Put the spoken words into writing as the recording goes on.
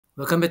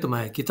Welcome back to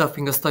my Guitar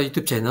Fingerstyle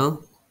YouTube channel.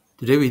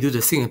 Today we do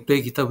the sing and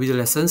play guitar video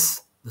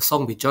lessons. The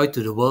song will be Joy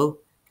to the World,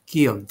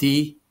 key of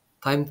D,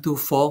 time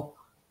 2/4,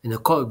 and the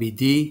chord will be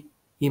D,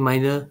 E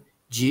minor,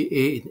 G,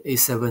 A, and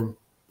A7.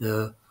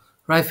 The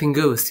right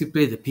finger will still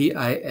play the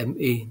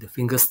P-I-M-A, the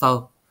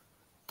fingerstyle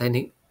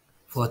technique.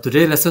 For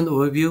today's lesson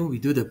overview, we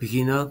do the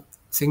beginner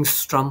sing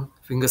strum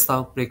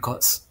fingerstyle play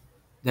chords.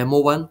 Demo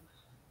 1,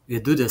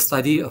 we'll do the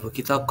study of a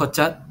guitar chord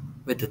chart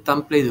where the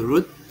thumb play the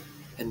root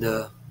and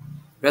the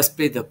rest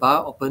play the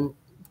bar, open,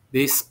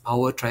 bass,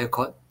 power, triad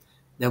chord.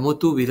 Demo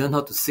 2, we learn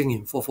how to sing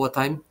in 4/4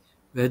 time,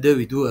 whether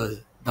we do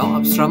a down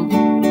up strum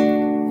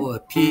or a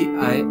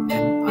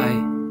P-I-M-I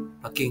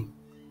plucking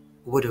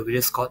over the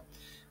various chord.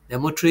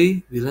 Demo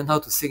 3, we learn how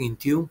to sing in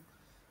tune,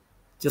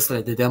 just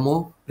like the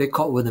demo, play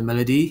chord over the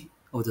melody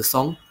of the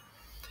song.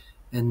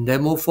 And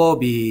demo 4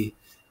 be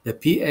the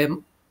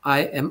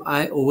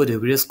P-M-I-M-I over the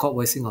various chord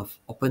voicing of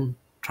open,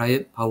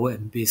 triad, power,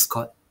 and bass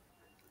chord.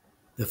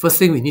 The first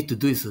thing we need to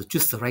do is to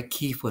choose the right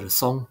key for the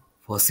song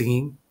for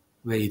singing,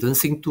 where you don't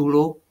sing too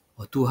low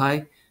or too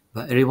high,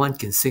 but everyone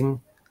can sing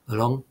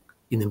along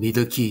in the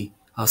middle key.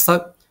 I'll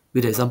start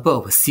with the example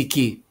of a C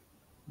key,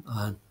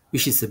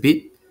 which is a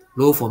bit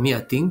low for me,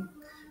 I think.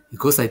 It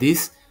goes like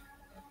this.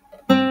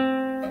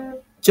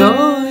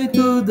 Joy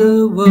to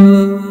the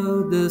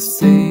world, the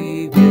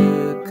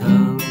Savior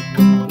come,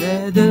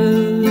 let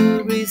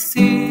us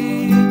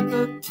receive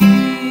a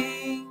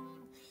King.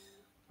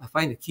 I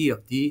find the key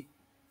of D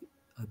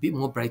a bit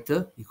more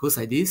brighter. It goes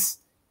like this.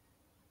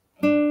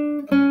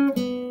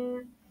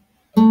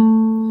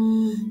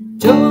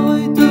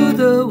 Joy to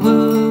the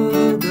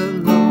world,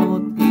 the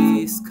Lord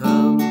is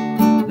come,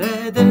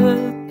 let us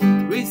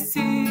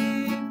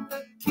receive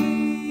the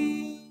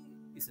King.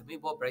 It's a bit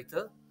more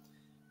brighter,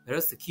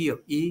 whereas the key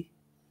of E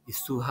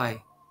is too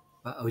high,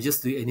 but I will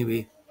just do it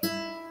anyway.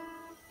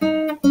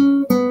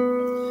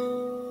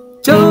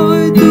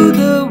 Joy to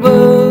the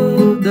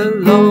world, the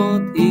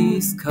Lord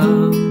is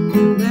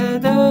come,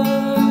 let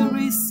us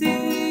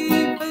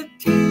receive a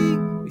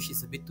King, which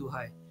is a bit too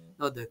high.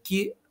 Now the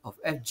key of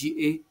F, G,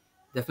 A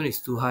definitely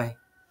is too high.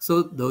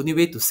 So the only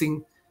way to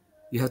sing,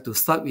 you have to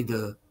start with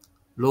the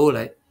low,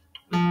 like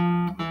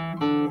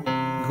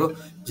you go,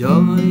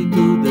 Joy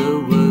to the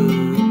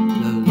world,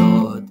 the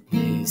Lord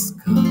is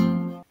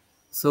come.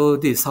 So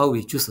this is how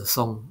we choose a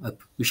song,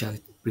 which I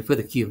prefer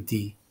the key of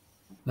D.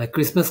 My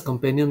Christmas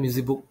companion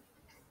music book.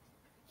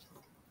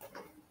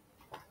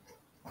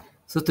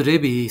 So today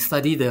we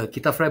study the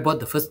guitar fretboard,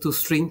 the first two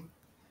strings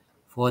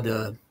for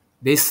the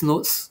bass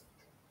notes.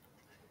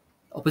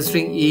 Open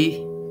string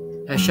E,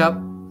 F sharp,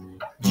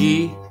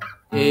 G,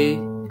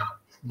 A,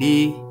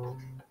 B,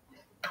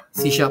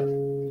 C sharp,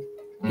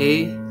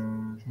 A,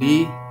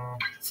 B,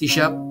 C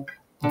sharp,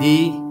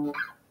 D,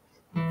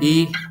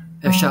 E,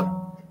 F sharp.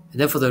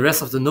 And then for the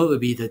rest of the note will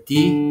be the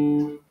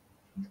D,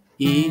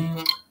 E,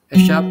 F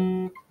sharp,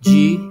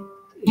 G,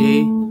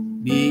 A,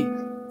 B,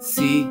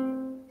 C,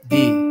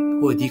 D,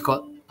 or D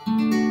chord.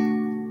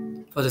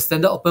 For the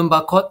standard open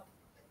bar chord,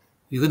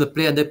 you're going to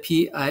play under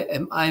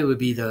P-I-M-I will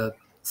be the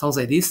sounds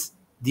like this.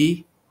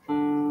 D,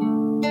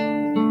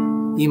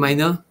 E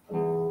minor.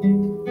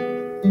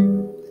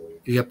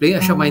 If you are playing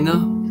F sharp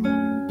minor,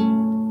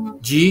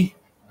 G,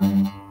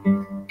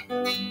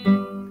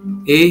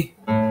 A,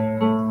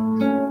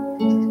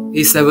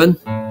 A7,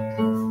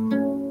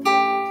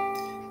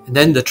 and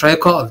then the triad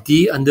chord of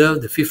D under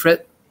the 5th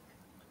fret,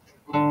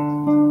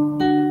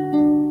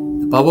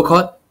 the power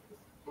chord,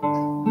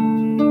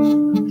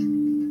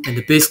 and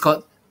the bass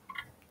chord.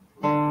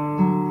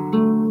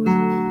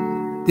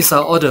 These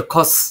are all the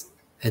chords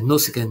and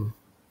notes you can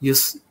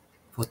use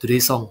for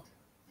today's song.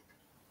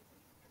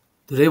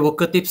 Today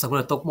vocal tips, I'm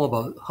going to talk more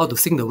about how to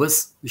sing the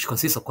words, which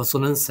consists of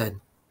consonants and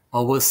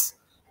vowels.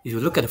 If you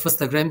look at the first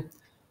diagram,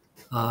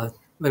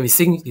 when we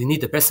sing, you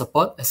need the breath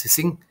support. As you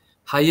sing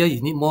higher,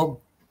 you need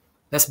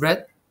less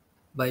breath,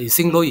 but you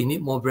sing low, you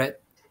need more breath.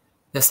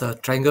 That's a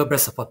triangle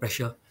breath support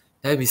pressure.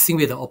 Then we sing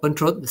with the open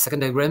throat, the second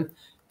diagram,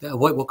 to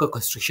avoid vocal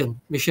constriction.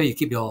 Make sure you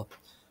keep your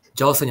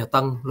jaws and your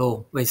tongue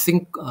low. When you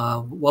sing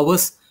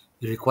vowels,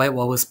 you require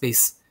vowel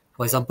space.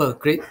 For example,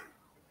 create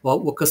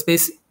vocal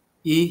space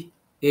E,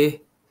 A,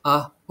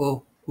 A,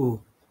 O,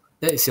 U.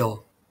 That is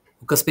your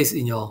vocal space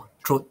in your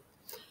throat.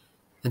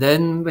 And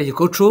then when you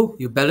go through,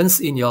 you balance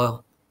in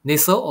your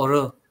nasal,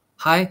 oral,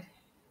 high,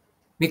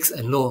 mix,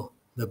 and low,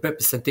 the breath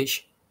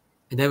percentage.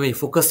 And then when you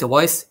focus your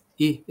voice,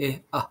 E,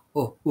 A, A,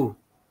 O, U.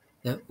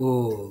 Then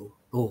O,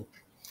 O.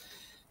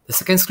 The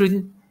second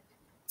screen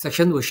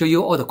section will show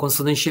you all the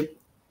consonant shape.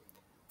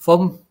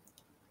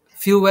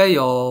 Feel where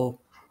your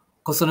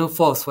consonant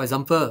falls. For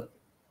example,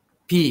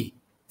 P,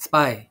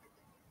 spy,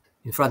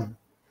 in front.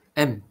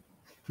 M,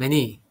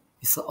 many,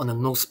 is on the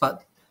nose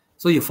part.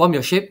 So you form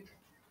your shape,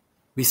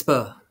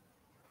 whisper.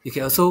 You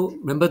can also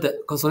remember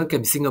that consonant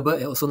can be singable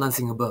and also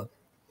non-singable.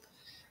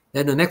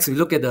 Then the next we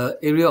look at the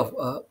area of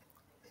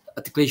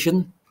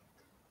articulation,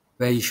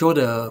 where you show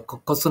the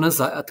consonants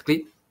are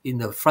articulate in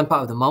the front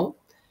part of the mouth,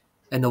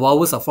 and the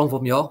vowels are formed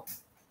from your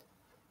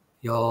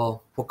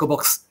vocal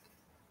box,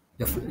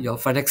 your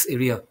pharynx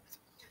area.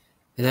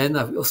 And then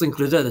I've also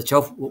included the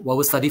 12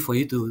 vowel study for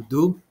you to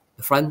do,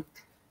 the front,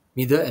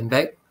 middle, and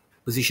back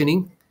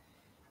positioning.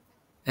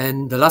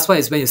 And the last one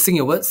is when you sing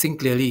your words,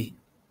 sing clearly.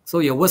 So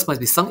your words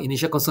must be sung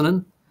initial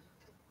consonant,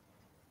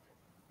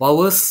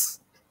 vowels,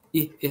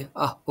 e,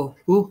 o,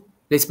 u,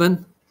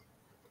 placement,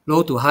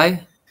 low to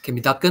high, can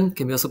be darkened,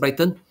 can be also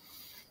brightened.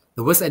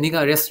 The words ending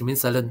areas remain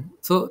silent.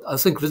 So I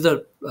also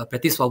included a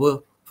practice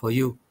vowel for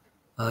you.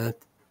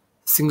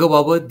 Single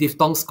vowel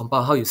diphthongs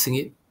compound, how you sing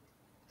it.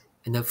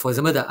 And then, for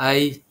example, the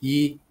I,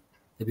 E,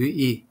 W,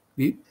 E.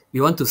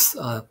 We want to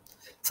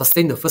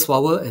sustain the first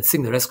vowel and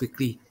sing the rest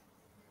quickly.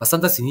 But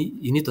sometimes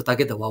you need to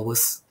target the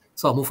vowels.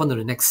 So I'll move on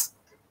to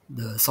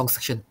the song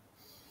section.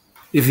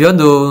 If you want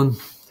to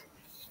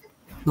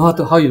know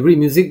how you read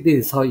music,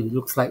 this is how it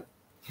looks like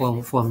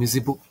for a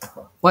music book.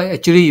 What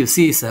actually you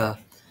see is a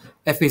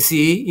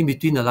FACE in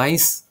between the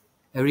lines.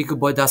 Every good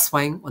boy does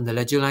fine on the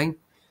ledger line.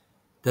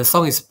 The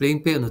song is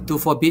played on the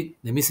 2/4 beat.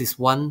 That means it's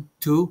 1,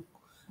 2.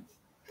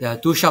 There are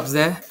 2 sharps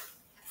there,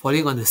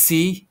 falling on the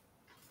C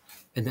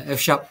and the F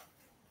sharp.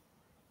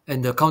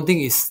 And the counting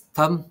is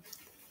thumb,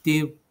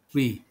 ti,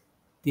 re,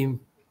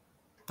 tim,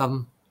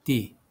 thumb,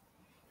 ti.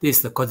 This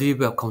is the quadrille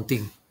way of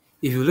counting.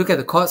 If you look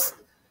at the chords,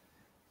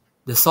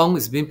 the song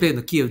is being played in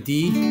the key of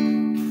D,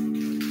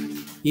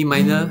 E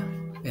minor,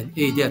 and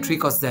A. There are 3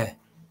 chords there.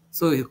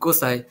 So it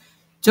goes like,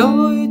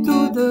 joy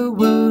to the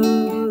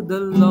world, the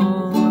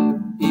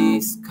Lord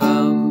is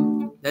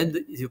come. Then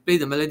if you play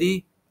the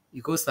melody,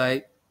 it goes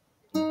like,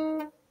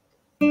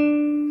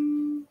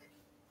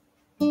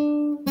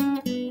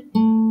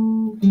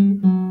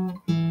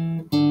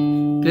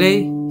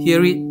 play,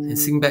 hear it, and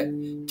sing back.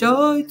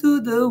 Joy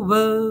to the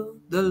world,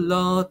 the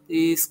Lord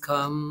is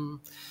come.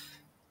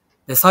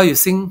 That's how you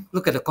sing.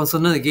 Look at the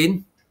consonant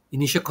again.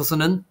 Initial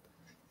consonant,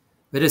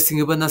 whether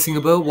singable, not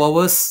singable,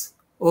 vowels,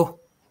 O,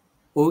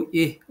 O,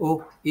 A,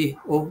 O, A,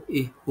 O,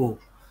 A, O.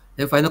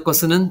 Then final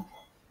consonant,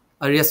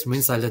 areas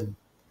remain silent.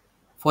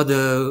 For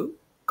the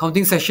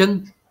counting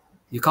session,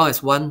 you count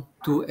as 1,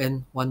 2,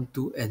 N, 1,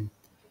 2, N.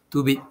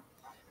 2 beat.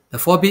 The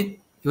 4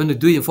 beat, you want to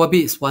do it in 4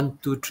 beat is 1,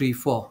 2, 3,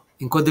 4.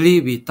 In quadrille,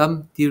 we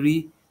tam, ti,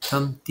 ri,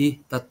 tam, ti,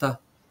 ta, ta,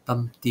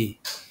 tam, ti.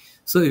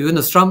 So if you want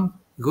to strum,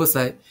 it goes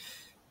like,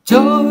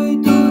 joy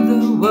to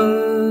the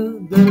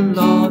world, the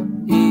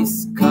Lord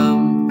is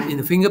come. In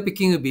the finger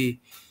picking, it will be,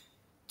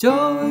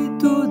 joy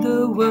to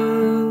the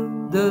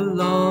world, the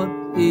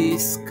Lord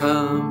is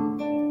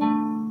come.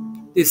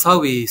 This is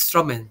how we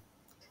strum and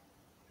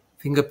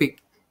finger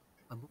pick.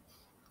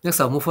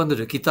 Next, I'll move on to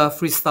the guitar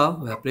freestyle,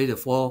 where I play the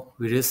 4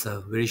 various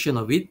variation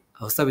of it.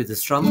 I'll start with the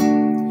strum.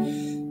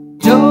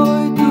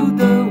 Joy to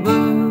the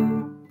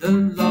world, the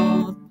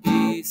Lord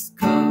is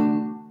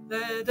come.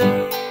 Let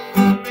us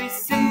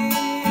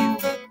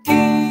receive the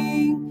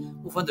King.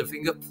 Move on to the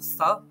finger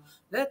style.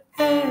 Let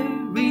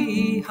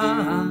every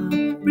heart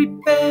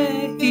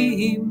prepare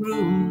him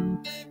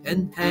room,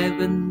 and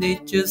heaven,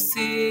 nature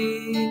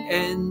sing.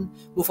 And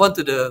move on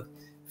to the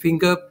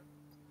finger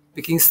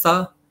picking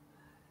style.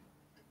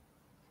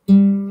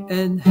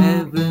 And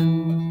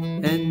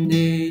heaven and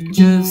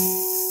nature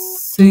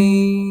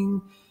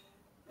sing,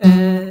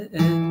 and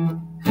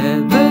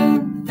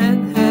heaven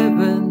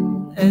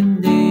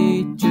and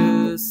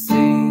nature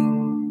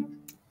sing.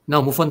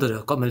 Now move on to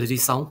the chord melody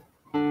sound.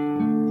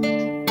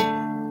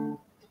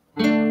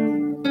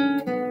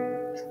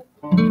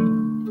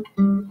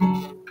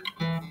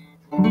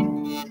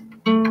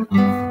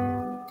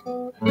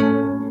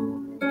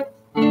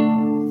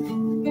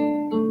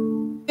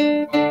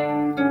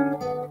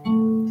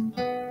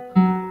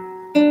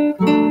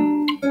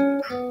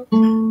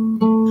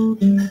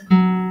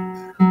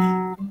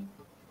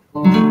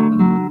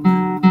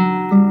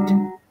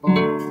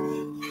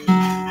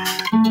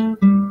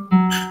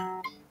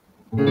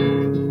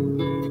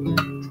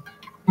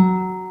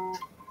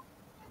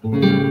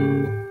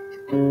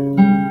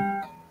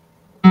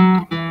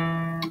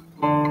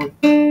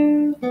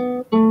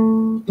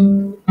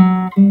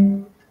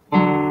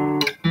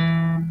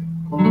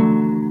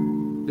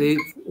 Play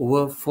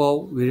over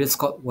 4 various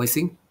chord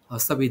voicing. I'll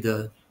start with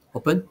the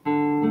open.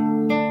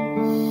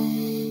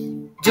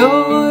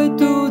 Joy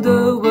to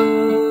the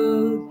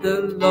world,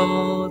 the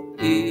Lord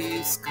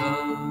is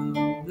come.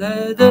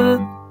 Let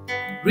us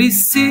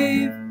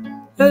receive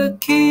the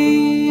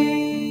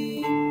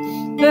King.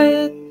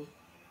 Let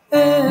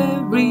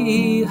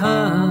every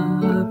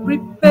heart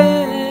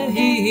prepare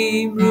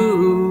him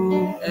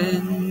room,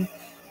 and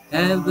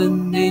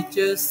heaven,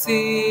 nature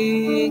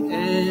sing,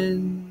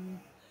 and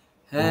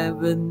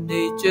heaven,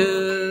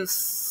 nature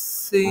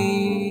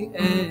sing,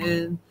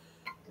 and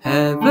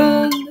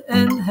heaven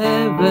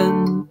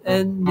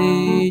and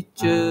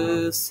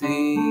nature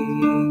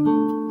sing.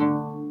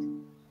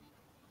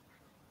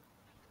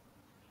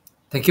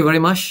 Thank you very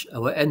much. I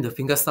will end the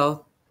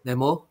fingerstyle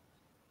demo,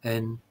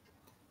 and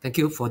thank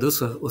you for those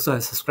who also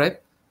have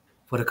subscribed.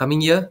 For the coming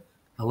year,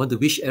 I want to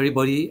wish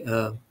everybody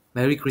a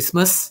Merry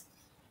Christmas,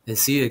 and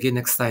see you again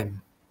next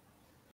time.